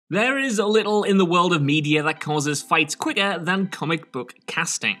There is a little in the world of media that causes fights quicker than comic book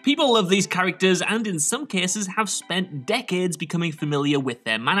casting. People love these characters and in some cases have spent decades becoming familiar with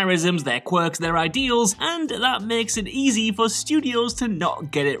their mannerisms, their quirks, their ideals, and that makes it easy for studios to not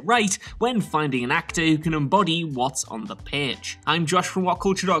get it right when finding an actor who can embody what's on the page. I'm Josh from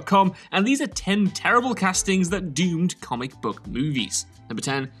WhatCulture.com and these are 10 terrible castings that doomed comic book movies. Number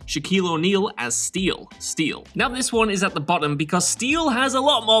 10, Shaquille O'Neal as Steel. Now this one is at the bottom because Steel has a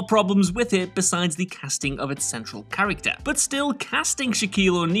lot more problems with it besides the casting of its central character. But still, casting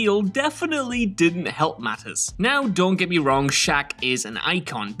Shaquille O'Neal definitely didn't help matters. Now don't get me wrong, Shaq is an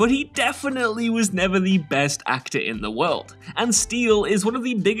icon, but he definitely was never the best actor in the world. And Steel is one of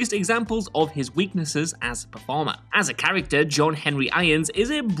the biggest examples of his weaknesses as a performer. As a character, John Henry Irons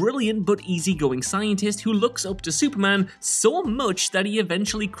is a brilliant but easygoing scientist who looks up to Superman so much that he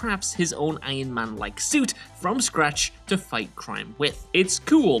eventually crafts his own Iron Man-like suit from scratch to fight crime with. It's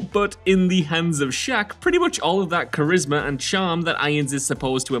cool, but in the hands of Shaq, pretty much all of that charisma and charm that Irons is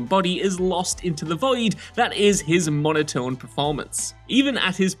supposed to embody is lost into the void that is his monotone performance. Even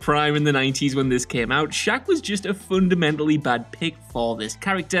at his prime in the 90s when this came out, Shaq was just a fundamentally bad pick for this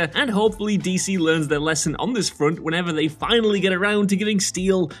character, and hopefully DC learns their lesson on this front whenever they finally get around to giving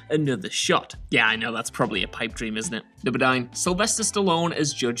Steel another shot. Yeah, I know that's probably a pipe dream, isn't it? Number 9, Sylvester Stallone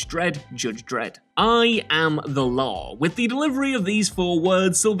as Judge Dredd. I am the law. With the delivery of these 4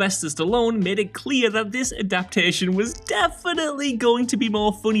 words, Sylvester Stallone made it clear that this adaptation was definitely going to be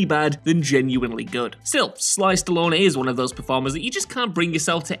more funny bad than genuinely good. Still, Sly Stallone is one of those performers that you just can't bring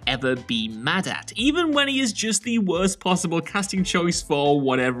yourself to ever be mad at, even when he is just the worst possible casting choice for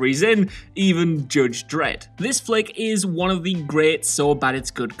whatever he's in, even Judge Dredd. This flick is one of the great so bad it's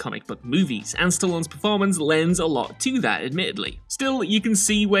good comic book movies, and Stallone's performance lends a lot to that, admittedly. Still, you can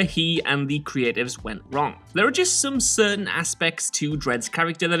see where he and the creatives went wrong. There are just some certain aspects to Dredd's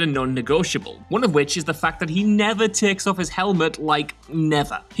character that are non-negotiable, one of which is the fact that he never takes off his helmet, like,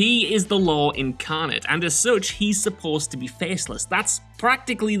 never. He is the law incarnate, and as such, he's supposed to be faceless. That's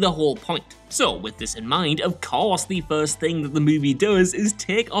practically the whole point. So, with this in mind, of course the first thing that the movie does is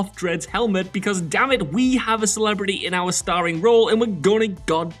take off Dredd's helmet because damn it, we have a celebrity in our starring role and we're gonna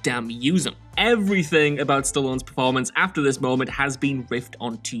goddamn use him. Everything about Stallone's performance after this moment has been riffed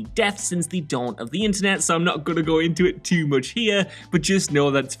on to death since the dawn of the internet, so I'm not gonna go into it too much here, but just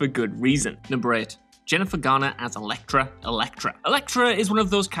know that it's for good reason. Number 8. Jennifer Garner as Elektra. Elektra is one of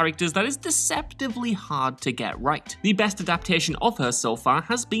those characters that is deceptively hard to get right. The best adaptation of her so far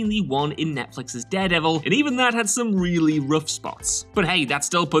has been the one in Netflix's Daredevil, and even that had some really rough spots. But hey, that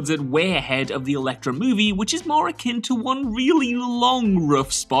still puts it way ahead of the Elektra movie, which is more akin to one really long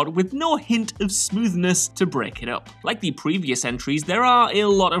rough spot with no hint of smoothness to break it up. Like the previous entries, there are a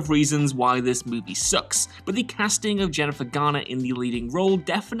lot of reasons why this movie sucks, but the casting of Jennifer Garner in the leading role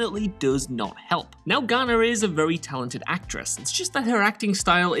definitely does not help. Now, Garner is a very talented actress, it's just that her acting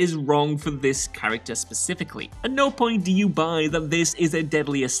style is wrong for this character specifically. At no point do you buy that this is a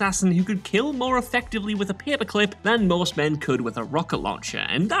deadly assassin who could kill more effectively with a paperclip than most men could with a rocket launcher,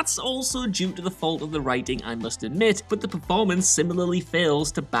 and that's also due to the fault of the writing, I must admit, but the performance similarly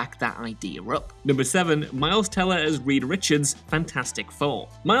fails to back that idea up. Number 7, Miles Teller as Reed Richards, Fantastic Four.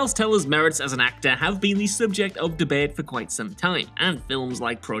 Miles Teller's merits as an actor have been the subject of debate for quite some time, and films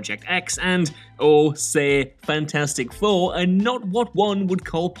like Project X and, say, Fantastic Four are not what one would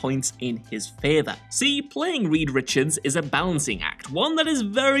call points in his favour. See, playing Reed Richards is a balancing act, one that is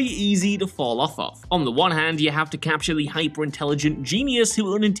very easy to fall off of. On the one hand, you have to capture the hyper-intelligent genius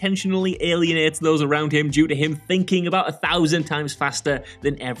who unintentionally alienates those around him due to him thinking about 1,000 times faster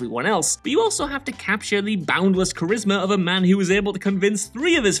than everyone else, but you also have to capture the boundless charisma of a man who was able to convince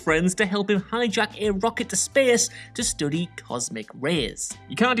 3 of his friends to help him hijack a rocket to space to study cosmic rays.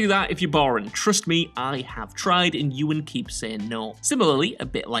 You can't do that if you're boring. Trust me, I have tried and you would keep saying no. Similarly, a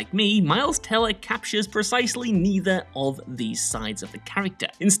bit like me, Miles Teller captures precisely neither of these sides of the character,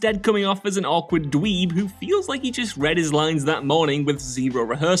 instead coming off as an awkward dweeb who feels like he just read his lines that morning with 0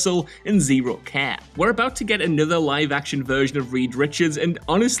 rehearsal and 0 care. We're about to get another live-action version of Reed Richards, and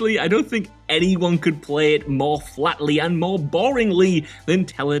honestly, I don't think anyone could play it more flatly and more boringly than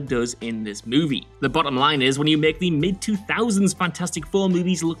Teller does in this movie. The bottom line is, when you make the mid-2000s Fantastic Four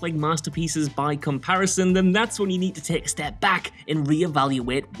movies look like masterpieces by comparison, then that's when you need to take a step back and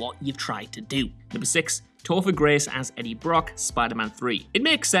reevaluate what you've tried to do. Number 6, Topher Grace as Eddie Brock, Spider-Man 3. It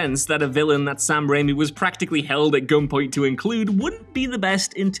makes sense that a villain that Sam Raimi was practically held at gunpoint to include wouldn't be the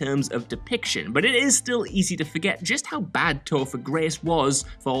best in terms of depiction, but it is still easy to forget just how bad Topher Grace was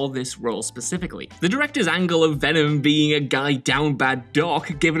for this role specifically. The director's angle of Venom being a guy down bad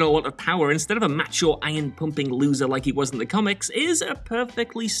doc given a lot of power instead of a macho iron-pumping loser like he was in the comics is a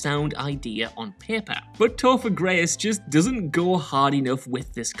perfectly sound idea on paper. But Topher Grace just doesn't go hard enough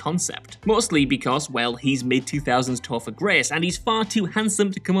with this concept. Mostly because, well, he's mid-2000s Topher Grace, and he's far too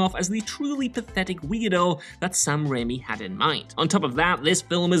handsome to come off as the truly pathetic weirdo that Sam Raimi had in mind. On top of that, this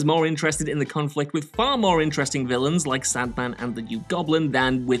film is more interested in the conflict with far more interesting villains like Sandman and the New Goblin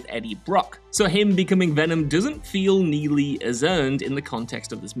than with Eddie Brock. So him becoming Venom doesn't feel nearly as earned in the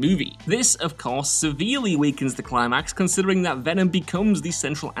context of this movie. This, of course, severely weakens the climax considering that Venom becomes the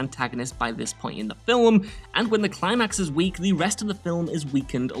central antagonist by this point in the film, and when the climax is weak, the rest of the film is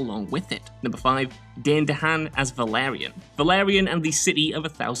weakened along with it. Number 5. Dane DeHaan as Valerian. Valerian and the City of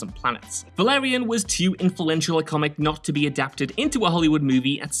 1,000 Planets. Valerian was too influential a comic not to be adapted into a Hollywood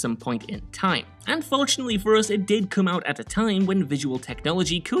movie at some point in time. And fortunately for us, it did come out at a time when visual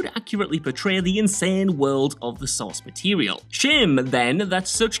technology could accurately portray the insane world of the source material. Shame, then, that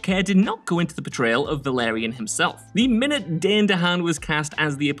such care did not go into the portrayal of Valerian himself. The minute Dane DeHaan was cast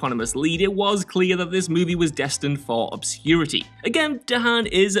as the eponymous lead, it was clear that this movie was destined for obscurity. Again, DeHaan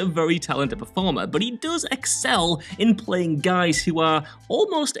is a very talented performer, but he does excel in playing guys who are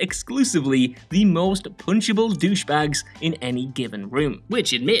almost exclusively the most punchable douchebags in any given room.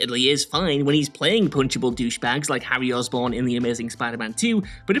 Which admittedly is fine when he's playing punchable douchebags like Harry Osborn in The Amazing Spider-Man 2,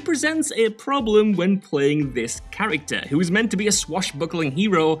 but it presents a problem when playing this character, who is meant to be a swashbuckling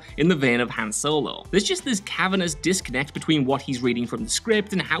hero in the vein of Han Solo. There's just this cavernous disconnect between what he's reading from the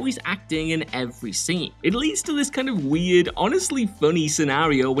script and how he's acting in every scene. It leads to this kind of weird, honestly funny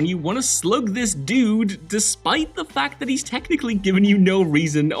scenario when you want to slug this dude despite the fact that he's technically given you no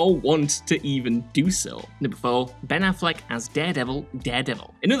reason or want to even do so. Number 4. Ben Affleck as Daredevil,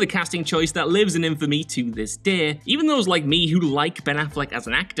 Daredevil. Another casting choice that lives in infamy to this day. Even those like me who like Ben Affleck as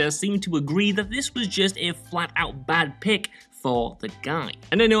an actor seem to agree that this was just a flat-out bad pick for the guy.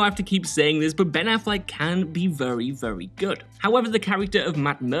 And I know I have to keep saying this, but Ben Affleck can be very, very good. However, the character of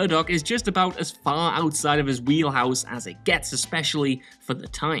Matt Murdock is just about as far outside of his wheelhouse as it gets, especially for the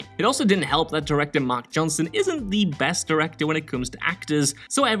time. It also didn't help that director Mark Johnson isn't the best director when it comes to actors,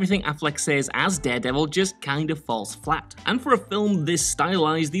 so everything Affleck says as Daredevil just kind of falls flat. And for a film this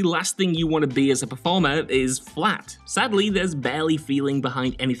stylized, the last thing you want to be as a performer is flat. Sadly, there's barely feeling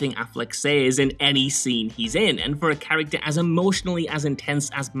behind anything Affleck says in any scene he's in, and for a character as emotionally as intense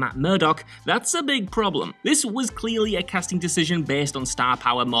as Matt Murdock, that's a big problem. This was clearly a casting decision based on star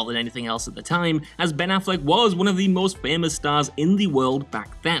power more than anything else at the time, as Ben Affleck was one of the most famous stars in the world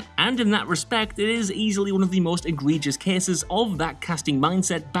back then. And in that respect, it is easily one of the most egregious cases of that casting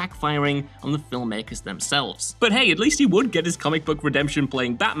mindset backfiring on the filmmakers themselves. But hey, at least he would get his comic book redemption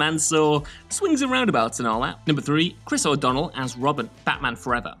playing Batman, so swings and roundabouts and all that. Number 3, Chris O'Donnell as Robin, Batman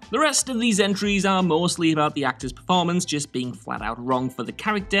Forever. The rest of these entries are mostly about the actor's performance just being flat out wrong for the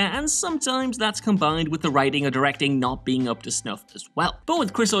character, and sometimes that's combined with the writing or directing not being up to snuff as well. But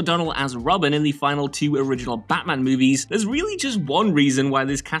with Chris O'Donnell as Robin in the final 2 original Batman movies, there's really just one reason why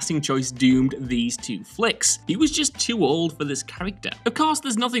this casting choice doomed these 2 flicks. He was just too old for this character. Of course,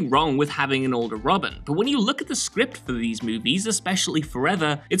 there's nothing wrong with having an older Robin, but when you look at the script for these movies, especially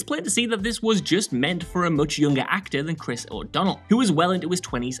Forever, it's plain to see that this was just meant for a much younger actor than Chris O'Donnell, who was well into his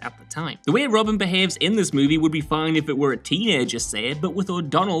 20s at the time. The way Robin behaves in this movie would be fine if it were a teenager, say, but with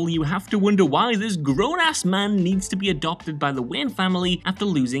O'Donnell, you have to wonder why this grown-ass man needs to be adopted by the Wayne family after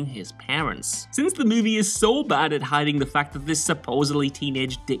losing his parents. Since the movie is so bad at hiding the fact that this supposedly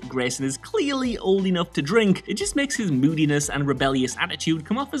teenage Dick Grayson is clearly old enough to drink, it just makes his moodiness and rebellious attitude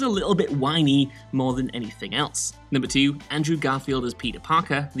come off as a little bit whiny more than anything else. Number 2, Andrew Garfield as Peter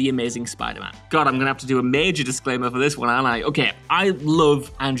Parker, The Amazing Spider-Man. God, I'm gonna have to do a major disclaimer for this one, aren't I? Okay, I love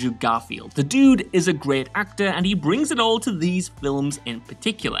Andrew Garfield. The dude is a great actor, and he brings it all to these films in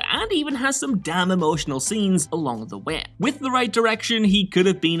particular, and even has some damn emotional scenes along the way. With the right direction, he could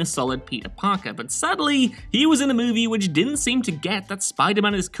have been a solid Peter Parker, but sadly, he was in a movie which didn't seem to get that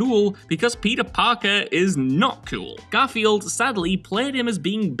Spider-Man is cool because Peter Parker is not cool. Garfield sadly played him as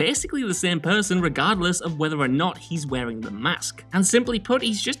being basically the same person regardless of whether or not he's wearing the mask. And simply put,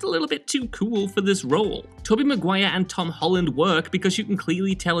 he's just a little bit too cool for this role. Tobey Maguire and Tom Holland work because you can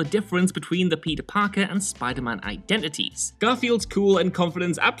clearly tell a difference between the Peter Parker and Spider-Man identities. Garfield's cool and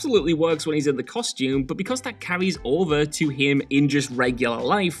confidence absolutely works when he's in the costume, but because that carries over to him in just regular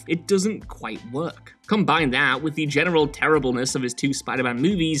life, it doesn't quite work. Combine that with the general terribleness of his 2 Spider-Man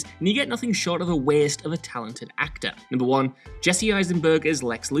movies, and you get nothing short of a waste of a talented actor. Number 1, Jesse Eisenberg as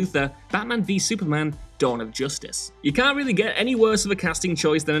Lex Luthor, Batman v Superman, Dawn of Justice. You can't really get any worse of a casting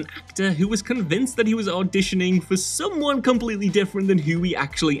choice than an actor who was convinced that he was auditioning for someone completely different than who he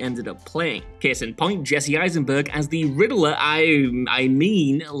actually ended up playing. Case in point, Jesse Eisenberg as the Riddler, I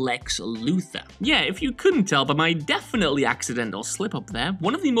mean Lex Luthor. Yeah, if you couldn't tell by my definitely accidental slip up there,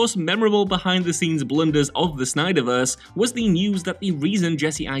 one of the most memorable behind-the-scenes blunders of the Snyderverse was the news that the reason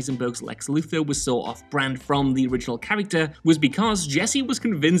Jesse Eisenberg's Lex Luthor was so off-brand from the original character was because Jesse was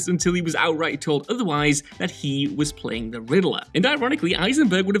convinced until he was outright told otherwise that he was playing the Riddler. And ironically,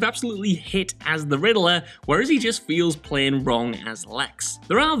 Eisenberg would have absolutely hit as the Riddler, whereas he just feels plain wrong as Lex.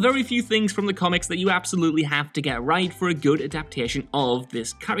 There are very few things from the comics that you absolutely have to get right for a good adaptation of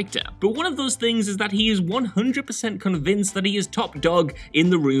this character. But one of those things is that he is 100% convinced that he is top dog in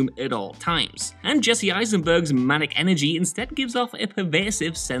the room at all times. And Jesse Eisenberg's manic energy instead gives off a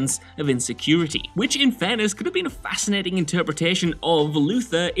pervasive sense of insecurity, which in fairness could have been a fascinating interpretation of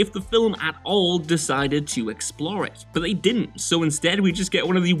Luthor if the film at all decided to explore it. But they didn't, so instead we just get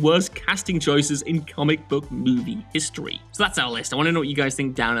one of the worst casting choices in comic book movie history. So that's our list. I want to know what you guys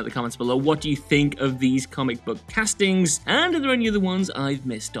think down in the comments below. What do you think of these comic book castings? And are there any other ones I've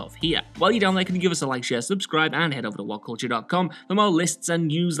missed off here? While you're down there, can you give us a like, share, subscribe, and head over to whatculture.com for more lists and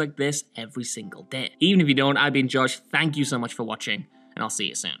news like this every single day. Even if you don't, I've been Josh. Thank you so much for watching, and I'll see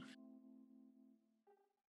you soon.